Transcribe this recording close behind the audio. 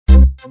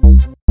Hello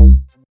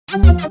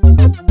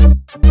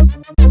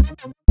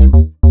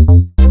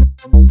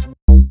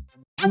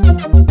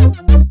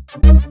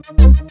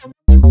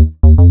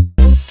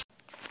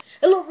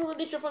everyone,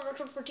 this is your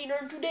friend 14,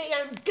 and today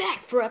I'm back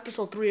for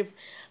episode 3 of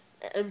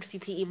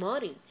MCPE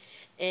modding.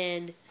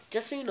 And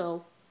just so you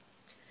know,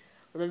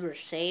 remember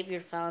save your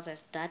files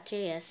as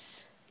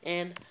 .js.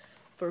 And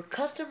for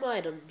custom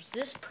items,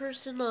 this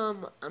person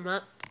I'm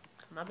not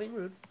being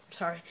rude. I'm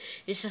sorry.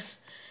 It's just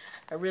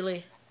I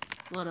really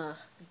wanna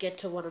get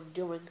to what I'm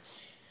doing.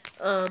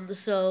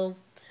 So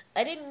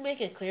I didn't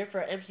make it clear for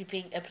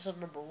MCPE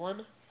episode number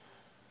 1.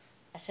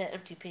 I said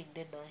MCPE,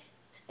 didn't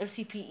I?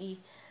 MCPE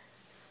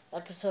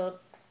episode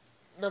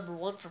number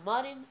 1 for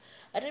modding.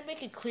 I didn't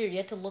make it clear. You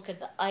have to look at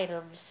the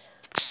items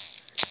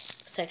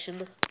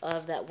section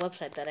of that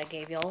website that I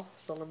gave y'all.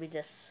 So let me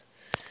just...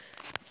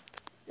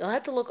 You'll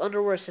have to look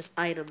under where it says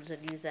items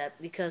and use that,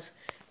 because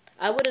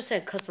I would have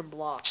said custom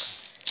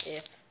blocks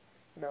if,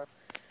 you know.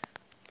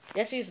 You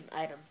have to use an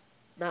item,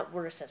 not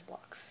where it says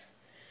blocks.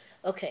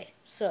 Okay,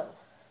 so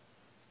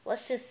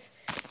let's just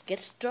get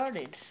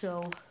started.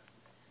 So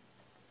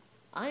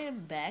I am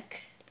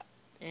back,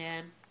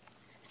 and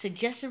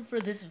suggestion for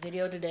this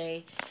video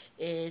today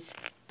is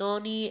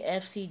Tony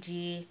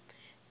FCG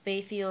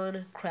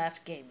Phaeton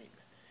Craft Gaming.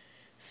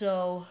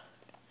 So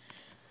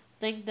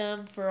thank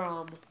them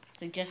for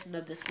suggestion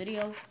of this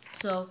video.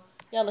 So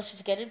yeah, let's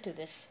just get into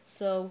this.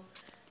 So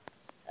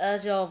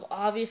as y'all have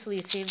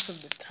obviously seen from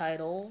the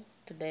title,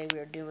 today we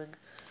are doing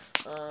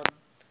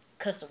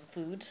custom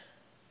food.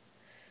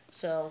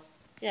 So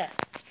yeah,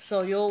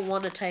 so you'll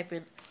want to type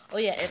in, oh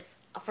yeah, and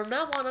from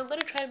now on I'm going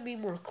to try to be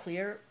more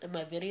clear in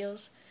my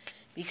videos,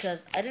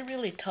 because I didn't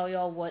really tell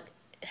y'all what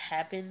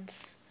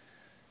happens.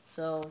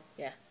 So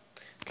yeah,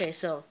 okay,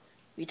 so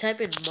we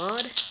type in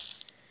mod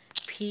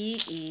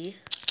pe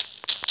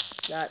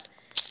dot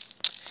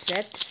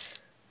set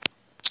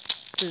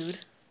food,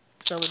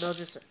 so it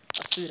knows it's a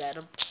food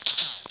item,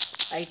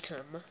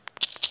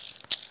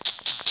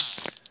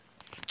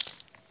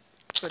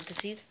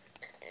 parentheses,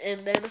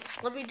 and then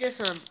let me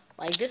just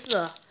like, this is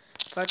a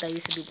part that I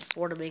used to do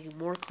before to make it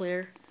more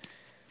clear.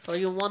 So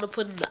you'll want to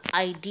put in the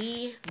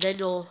ID, then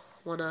you'll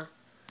want to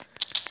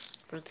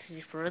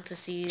parentheses,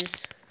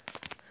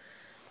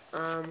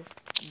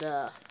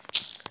 the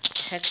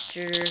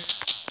texture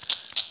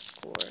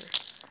or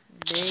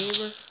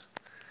name,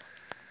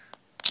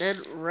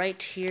 then right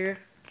here,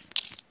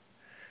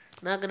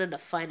 not gonna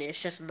define it,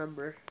 it's just a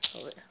number,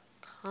 so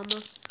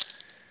comma.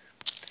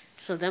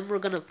 So then we're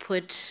gonna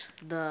put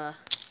the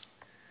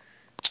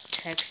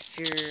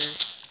texture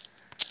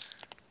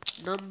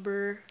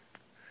number,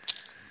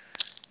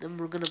 then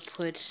we're gonna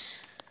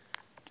put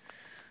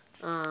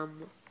what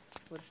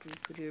do we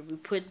put here? We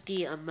put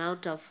the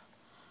amount of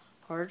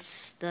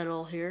hearts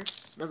that'll here.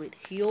 I mean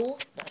heal,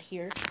 not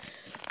here.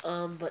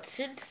 But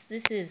since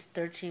this is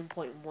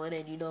 13.1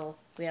 and you know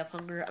we have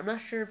hunger, I'm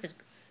not sure if it's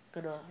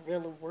gonna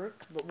really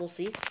work, but we'll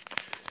see.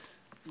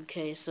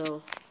 Okay,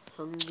 so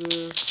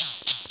hunger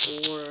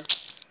or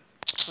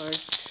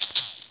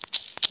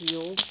hearts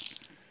healed.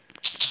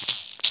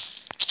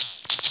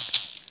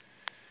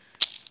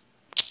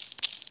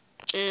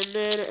 And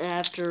then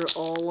after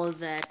all of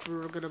that,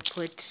 we're gonna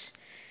put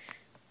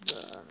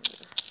the,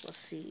 let's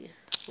see,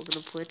 we're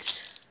gonna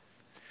put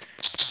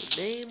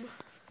the name,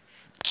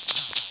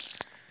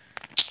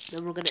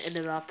 then we're gonna end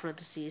it off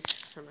parentheses,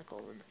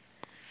 semicolon.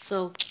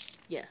 So,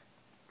 yeah.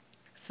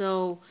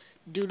 So,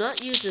 do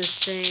not use the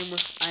same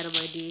item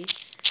ID,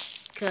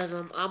 because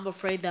I'm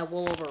afraid that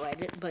will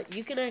overwrite it, but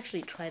you can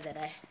actually try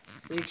that,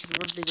 which is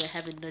one thing I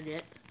haven't done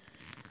yet.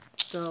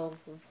 So,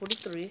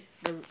 143,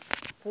 then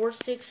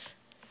 46,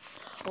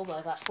 oh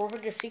my gosh,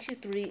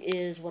 463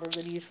 is what I'm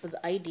going to use for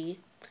the ID.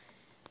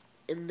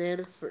 And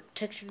then for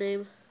texture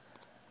name,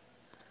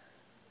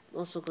 I'm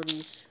also going to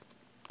use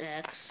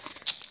X.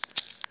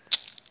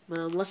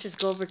 But let's just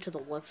go over to the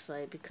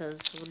website, because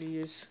I'm going to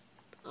use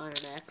Iron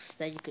X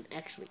that you can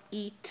actually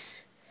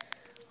eat.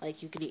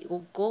 Like you can eat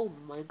gold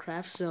in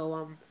Minecraft,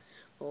 so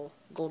well,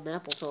 golden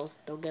apple, so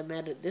don't get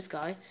mad at this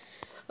guy.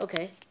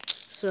 Okay,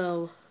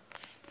 so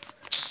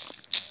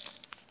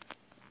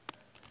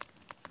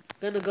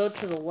gonna go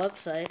to the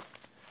website,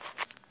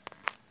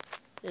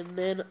 and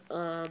then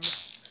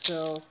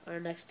so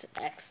our next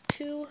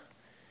X2,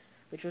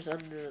 which was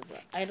under the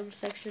item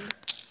section,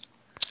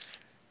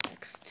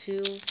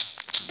 X2,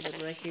 and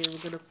then right here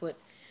we're gonna put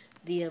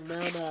the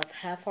amount of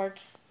half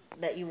hearts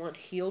that you want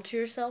healed to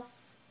yourself.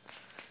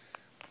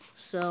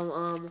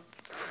 So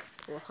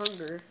or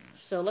hunger,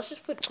 so let's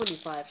just put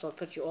 25, so I'll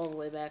put you all the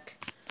way back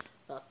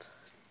up.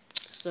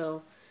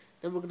 So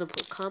then we're gonna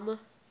put comma,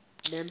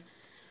 and then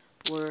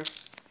we're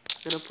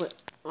gonna put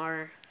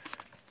our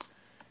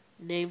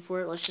name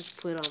for it. Let's just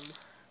put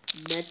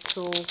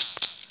metal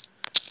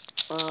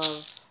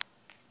of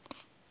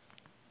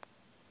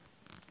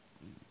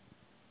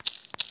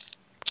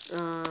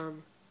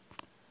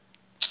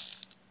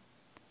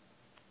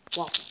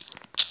waffle.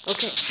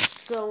 Okay,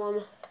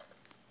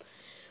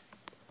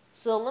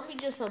 so let me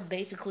just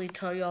basically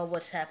tell y'all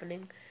what's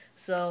happening.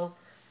 So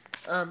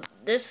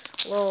this,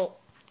 well,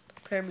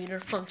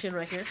 parameter function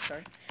right here.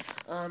 Sorry.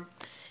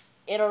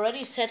 It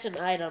already sets an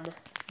item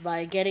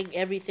by getting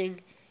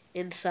everything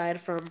inside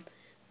from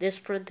this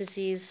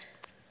parentheses.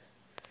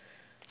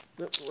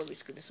 Let me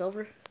scoot this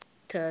over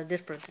to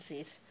this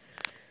parentheses.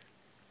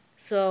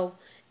 So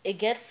it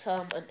gets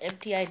an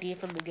empty ID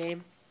from the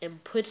game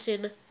and puts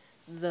in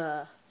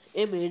the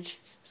image.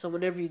 So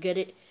whenever you get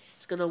it,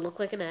 it's gonna look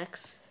like an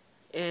X.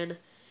 And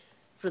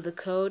for the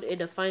code, it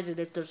defines it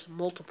if there's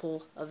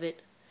multiple of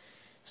it.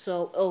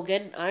 So it'll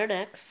get an iron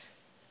X,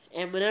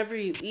 and whenever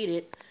you eat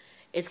it,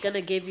 it's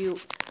gonna give you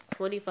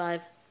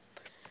 25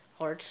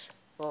 hearts.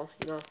 Well,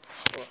 for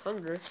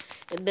hunger,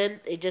 and then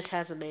it just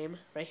has a name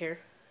right here.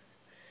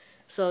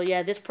 So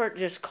yeah, this part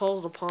just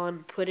calls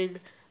upon putting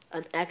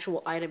an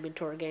actual item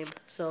into our game.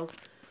 So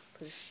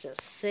let's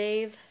just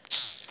save.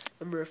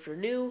 Remember, if you're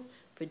new,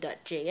 put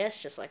 .js,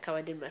 just like how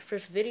I did in my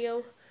first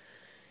video,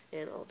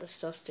 and all this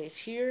stuff stays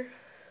here.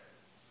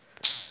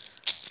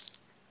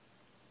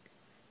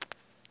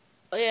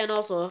 Oh yeah, and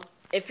also,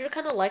 if you're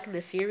kind of liking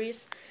this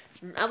series,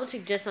 I would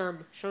suggest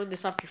showing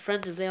this off to your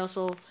friends if they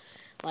also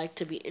like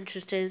to be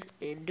interested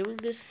in doing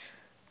this.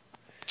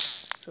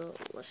 So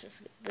let's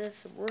just get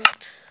this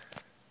worked.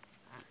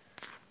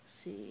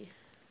 See.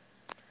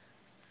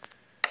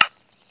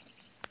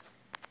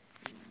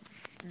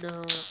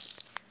 No.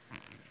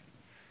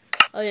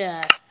 Oh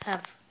yeah,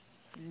 have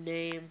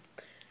name.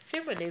 I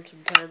change my name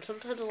sometimes.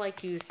 Sometimes I like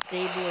to use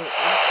stable or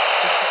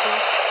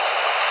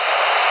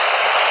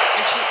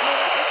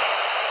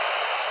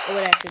oh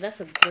wait, actually, that's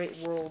a great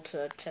world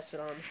to test it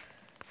on.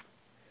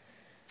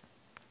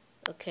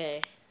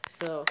 Okay,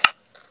 so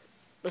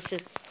let's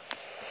just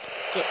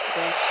get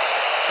back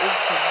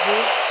into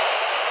this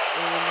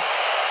and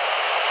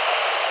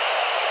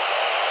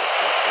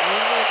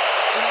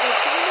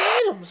too many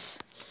items.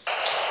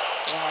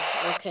 Wow.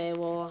 Okay,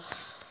 well,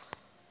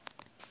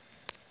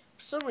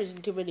 for some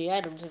reason too many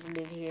items isn't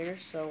in here,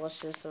 so let's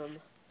just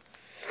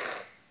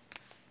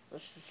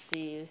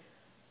see.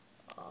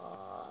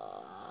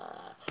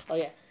 Oh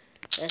yeah,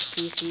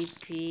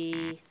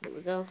 SPCP. There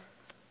we go.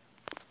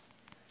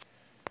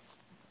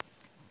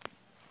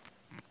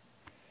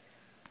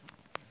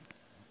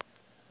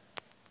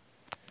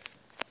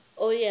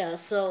 Oh yeah,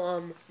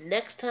 so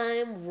next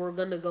time we're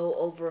gonna go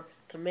over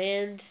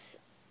commands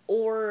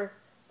or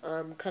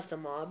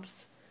custom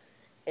mobs,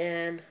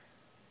 and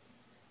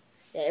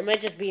yeah, it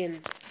might just be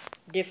in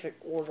different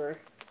order.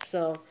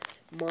 So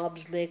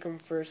mobs make them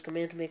first,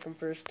 commands make them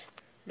first.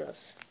 No.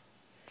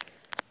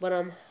 But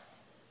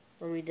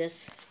let me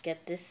just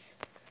get this.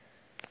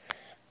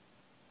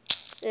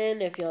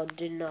 And if y'all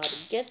did not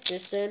get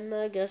this, then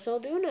I guess I'll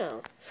do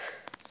now.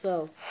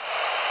 So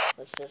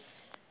let's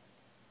just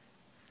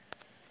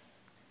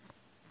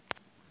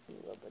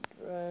web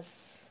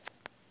address,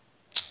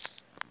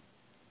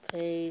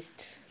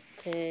 paste,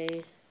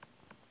 okay.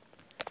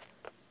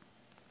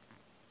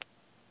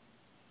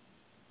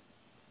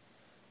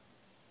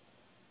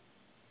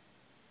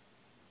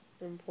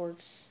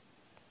 Imports.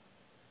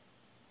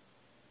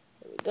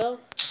 There we go.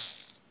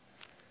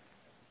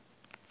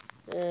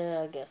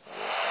 I guess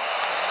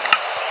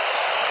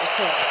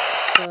okay,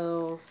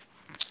 so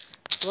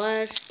 /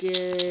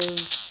 give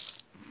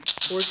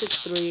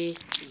 463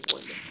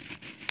 1.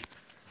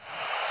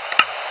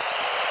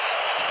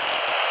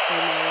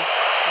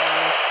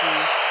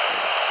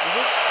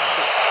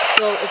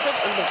 So it says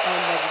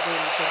undefined by the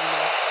game because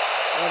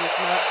it's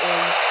not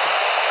in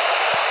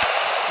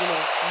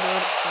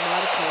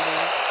not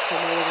coding to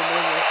know what the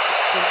name is.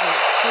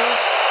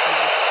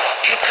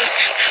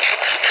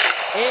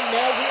 And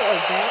now we are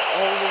back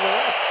all the way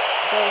up.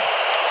 So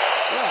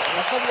yeah,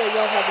 I hope that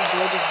y'all have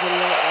enjoyed this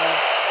video of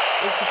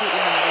MCPE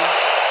modding.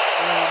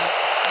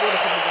 More to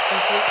come in the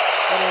future.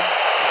 And a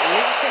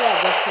link to that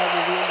website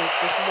will be in the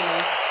description below.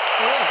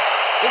 So yeah,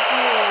 if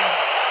you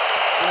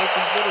like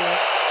this video,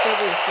 share it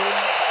with your friends.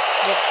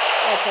 But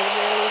yeah,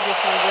 primarily just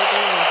have a great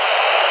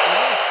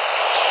day.